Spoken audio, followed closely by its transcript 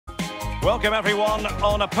Welcome everyone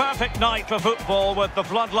on a perfect night for football with the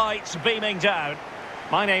floodlights beaming down.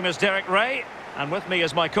 My name is Derek Ray, and with me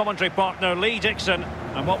is my commentary partner Lee Dixon.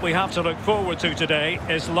 And what we have to look forward to today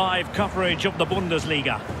is live coverage of the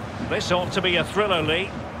Bundesliga. This ought to be a thriller, Lee.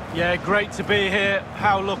 Yeah, great to be here.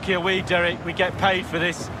 How lucky are we, Derek? We get paid for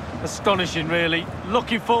this. Astonishing, really.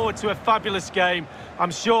 Looking forward to a fabulous game.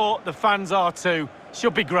 I'm sure the fans are too.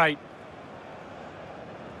 Should be great.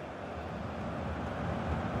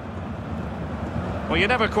 Well, you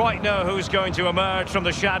never quite know who's going to emerge from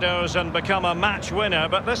the shadows and become a match winner,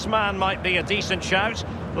 but this man might be a decent shout.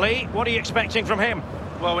 Lee, what are you expecting from him?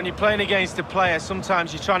 Well, when you're playing against a player,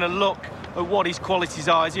 sometimes you're trying to look at what his qualities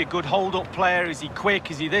are. Is he a good hold-up player? Is he quick?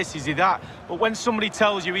 Is he this? Is he that? But when somebody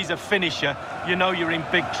tells you he's a finisher, you know you're in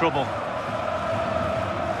big trouble.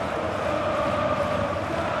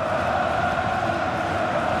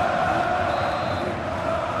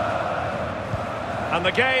 And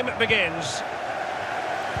the game begins.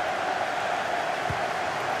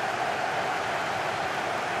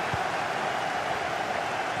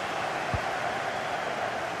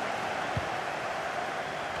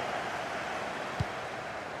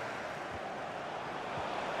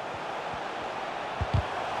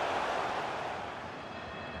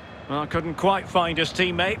 Well, couldn't quite find his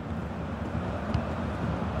teammate.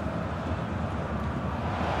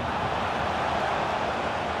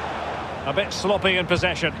 A bit sloppy in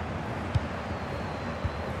possession.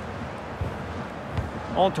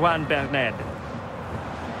 Antoine Bernard.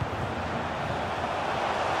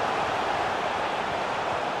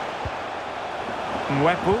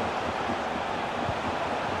 Mwepu.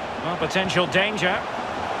 Well, potential danger.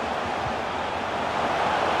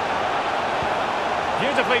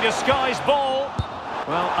 Beautifully disguised ball.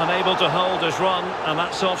 Well, unable to hold his run, and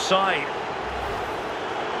that's offside.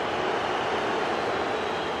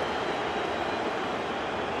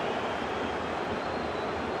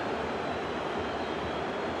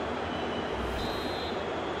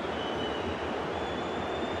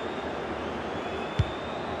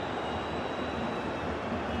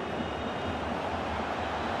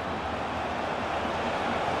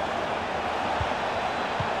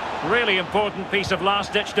 Really important piece of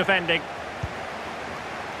last-ditch defending.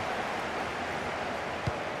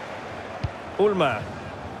 Ulmer.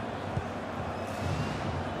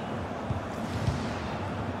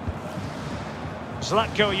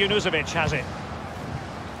 Zlatko Junuzovic has it.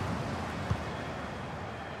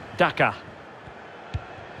 Daka.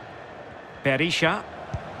 Berisha.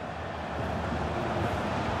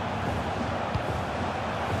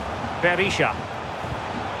 Berisha.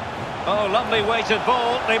 Oh, lovely weighted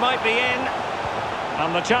ball. They might be in.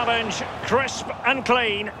 And the challenge, crisp and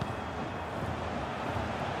clean.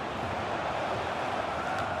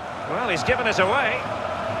 Well, he's given it away.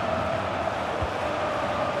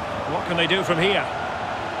 What can they do from here?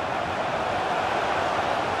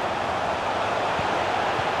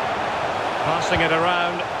 Passing it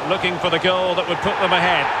around, looking for the goal that would put them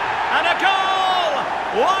ahead. And a goal!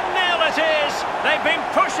 1-0 it is. They've been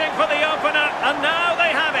pushing for the opener, and now they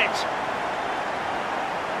have it.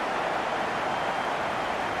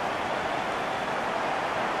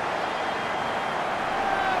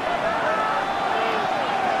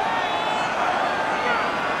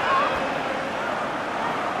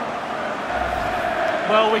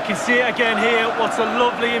 Well, we can see it again here. What a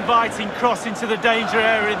lovely, inviting cross into the danger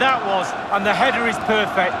area that was. And the header is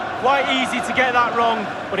perfect. Quite easy to get that wrong,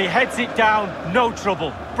 but he heads it down, no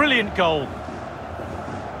trouble. Brilliant goal.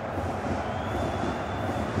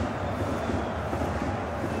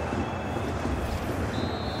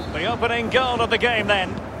 The opening goal of the game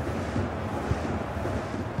then.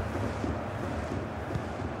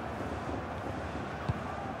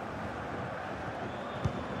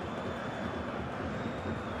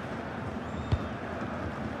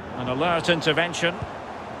 An alert intervention.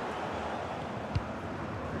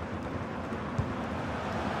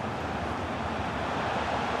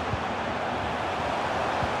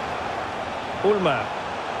 Ulmer.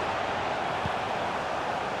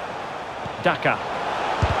 Daka.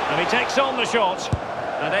 And he takes on the shot.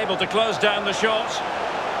 And able to close down the shot.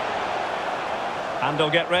 And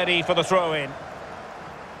they'll get ready for the throw-in.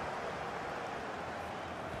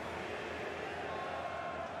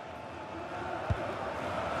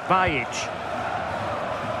 Bajic.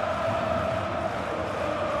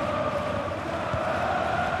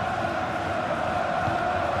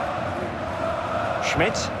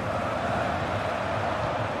 Schmidt.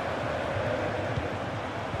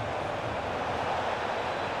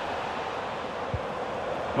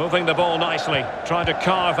 Moving the ball nicely, trying to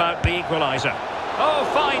carve out the equaliser. Oh,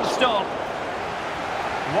 fine stop.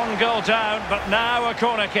 One goal down, but now a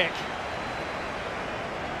corner kick.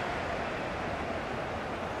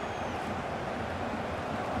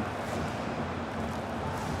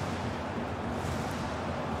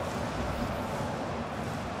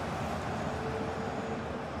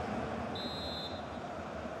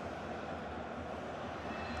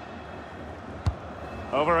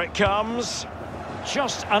 Over it comes.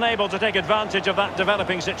 Just unable to take advantage of that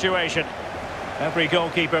developing situation. Every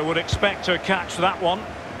goalkeeper would expect to catch that one.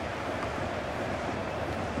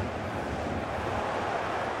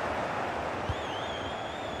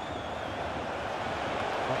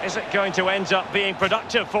 Or is it going to end up being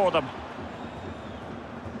productive for them?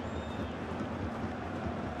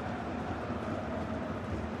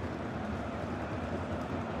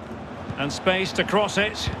 And space to cross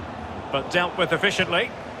it, but dealt with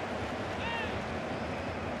efficiently.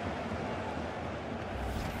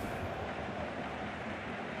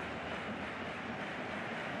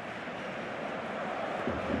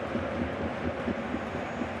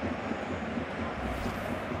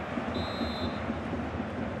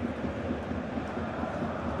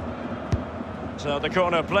 So the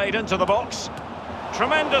corner played into the box.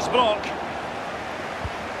 Tremendous block.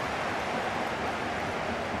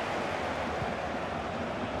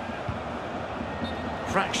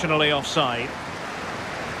 Fractionally offside.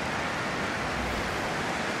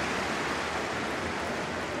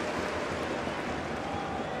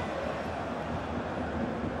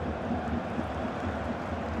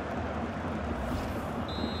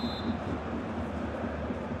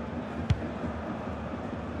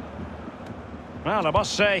 Well, I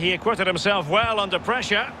must say he acquitted himself well under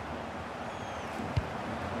pressure.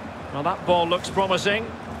 Well, that ball looks promising.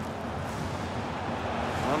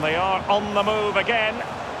 And they are on the move again.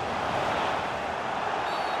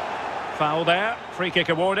 Foul there. Free kick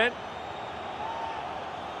awarded.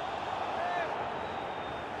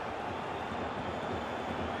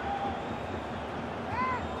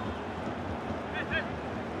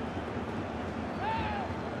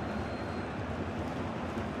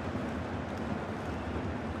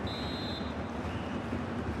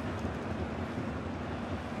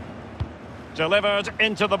 Delivered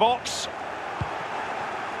into the box.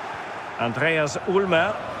 Andreas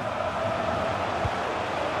Ulmer.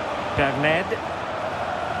 Berned.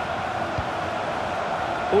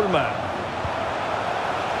 Ulmer.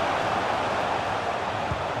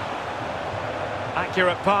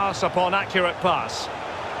 Accurate pass upon accurate pass.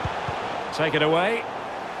 Take it away.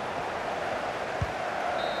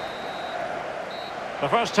 The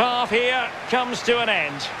first half here comes to an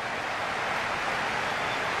end.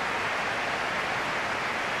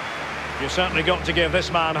 You've certainly got to give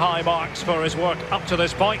this man high marks for his work up to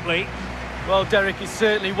this point, Lee. Well, Derek, it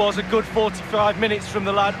certainly was a good 45 minutes from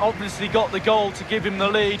the lad. Obviously got the goal to give him the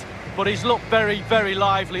lead, but he's looked very, very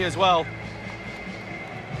lively as well.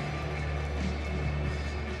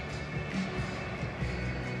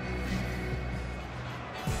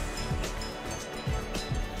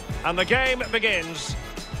 And the game begins.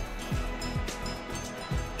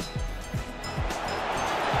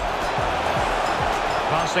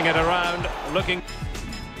 Passing it around, looking...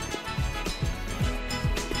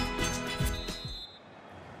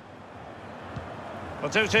 The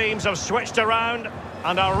two teams have switched around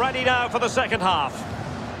and are ready now for the second half.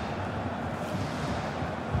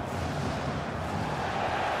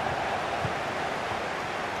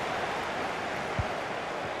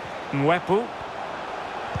 Mwepu.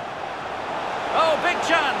 Oh, big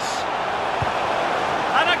chance!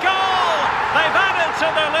 And a goal! They've added to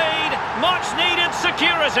their lead. Much needed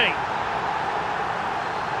security.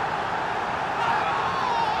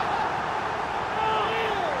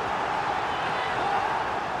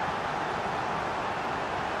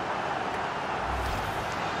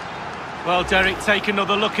 Well, Derek, take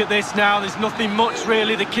another look at this now. There's nothing much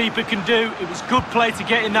really the keeper can do. It was good play to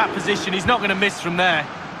get in that position. He's not going to miss from there.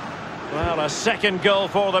 Well, a second goal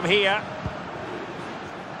for them here.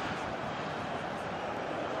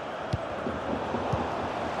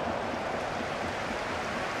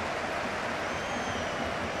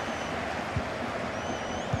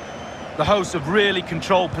 The hosts have really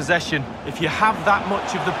controlled possession. If you have that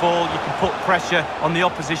much of the ball, you can put pressure on the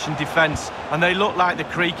opposition defence. And they look like they're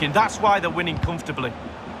creaking. That's why they're winning comfortably.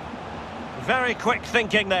 Very quick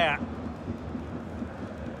thinking there.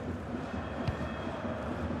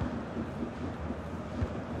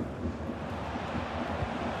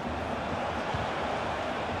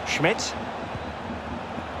 Schmidt.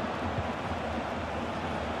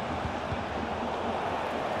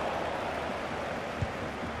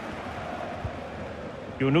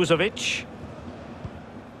 Junuzovic.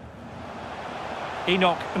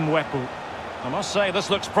 Enoch Mwepu. I must say,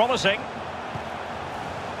 this looks promising.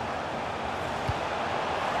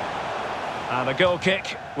 And a goal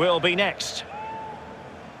kick will be next.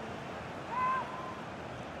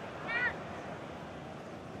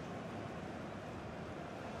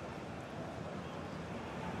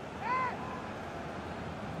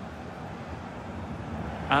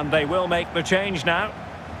 And they will make the change now.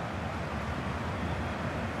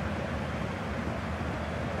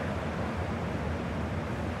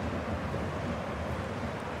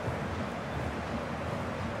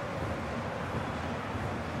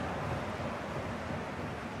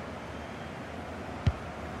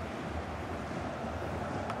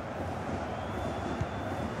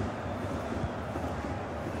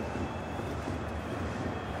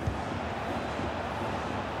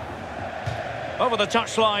 Over the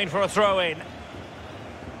touchline for a throw-in.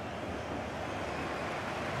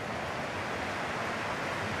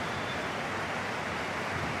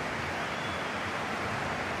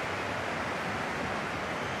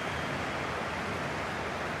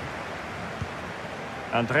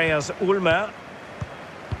 Andreas Ulmer.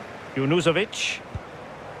 Junuzovic.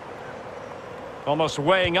 Almost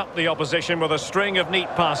weighing up the opposition with a string of neat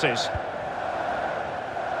passes.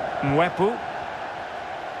 Mwepu.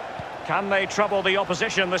 Can they trouble the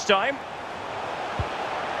opposition this time?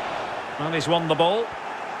 Well, he's won the ball.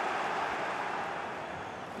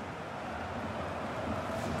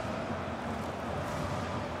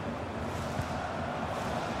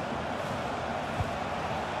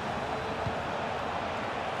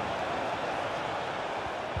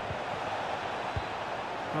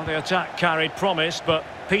 Well, the attack carried promise, but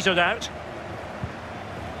petered out.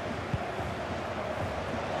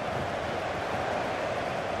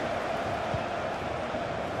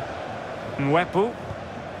 Mwepu.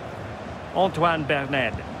 Antoine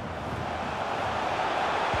Bernard.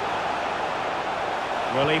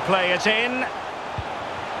 Will he play it in?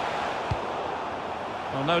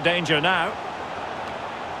 Well, no danger now.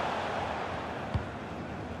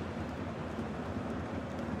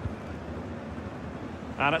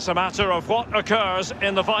 And it's a matter of what occurs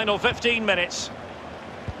in the final 15 minutes.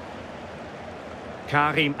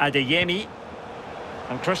 Karim Adeyemi.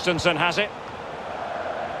 And Christensen has it.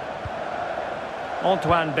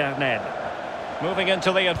 Antoine Bernard. Moving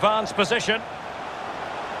into the advanced position.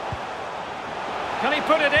 Can he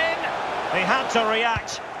put it in? He had to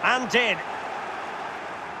react, and did.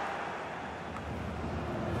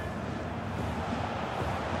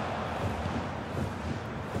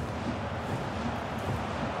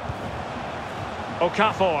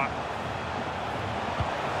 Okafor.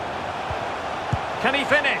 Can he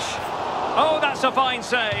finish? Oh, that's a fine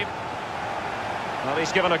save. Well,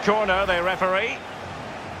 he's given a corner, the referee.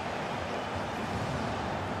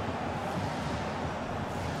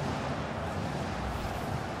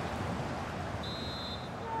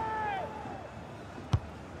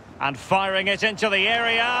 And firing it into the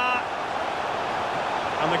area.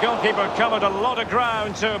 And the goalkeeper covered a lot of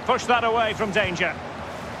ground to push that away from danger.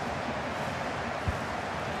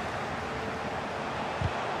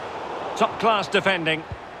 Top-class defending.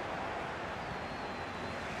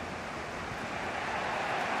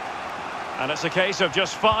 And it's a case of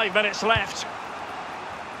just 5 minutes left.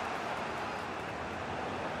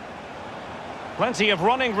 Plenty of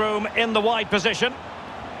running room in the wide position.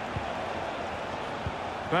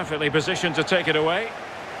 Perfectly positioned to take it away.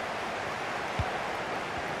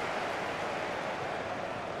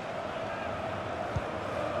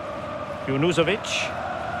 Junuzovic.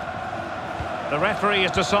 The referee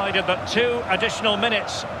has decided that 2 additional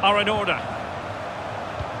minutes are in order.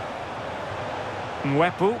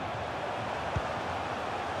 Mwepu.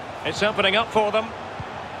 It's opening up for them.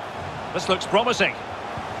 This looks promising.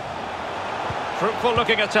 Fruitful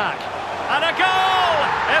looking attack. And a goal!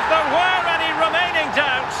 If there were any remaining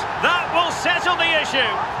doubts, that will settle the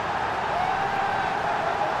issue.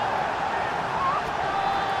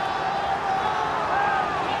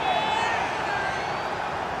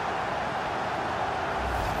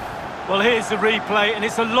 Well, here's the replay, and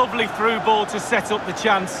it's a lovely through ball to set up the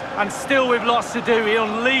chance. And still with lots to do, he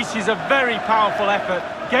unleashes a very powerful effort.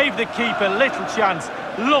 Gave the keeper little chance.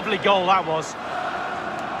 Lovely goal that was.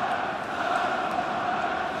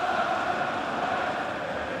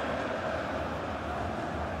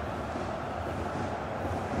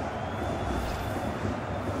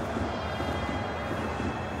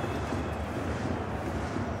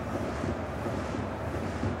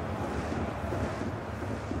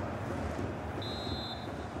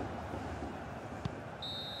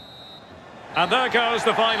 And there goes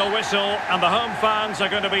the final whistle, and the home fans are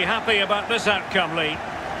going to be happy about this outcome, Lee.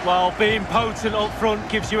 Well, being potent up front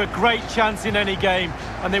gives you a great chance in any game,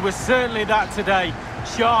 and they were certainly that today.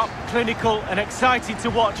 Sharp, clinical and exciting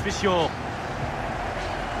to watch for sure.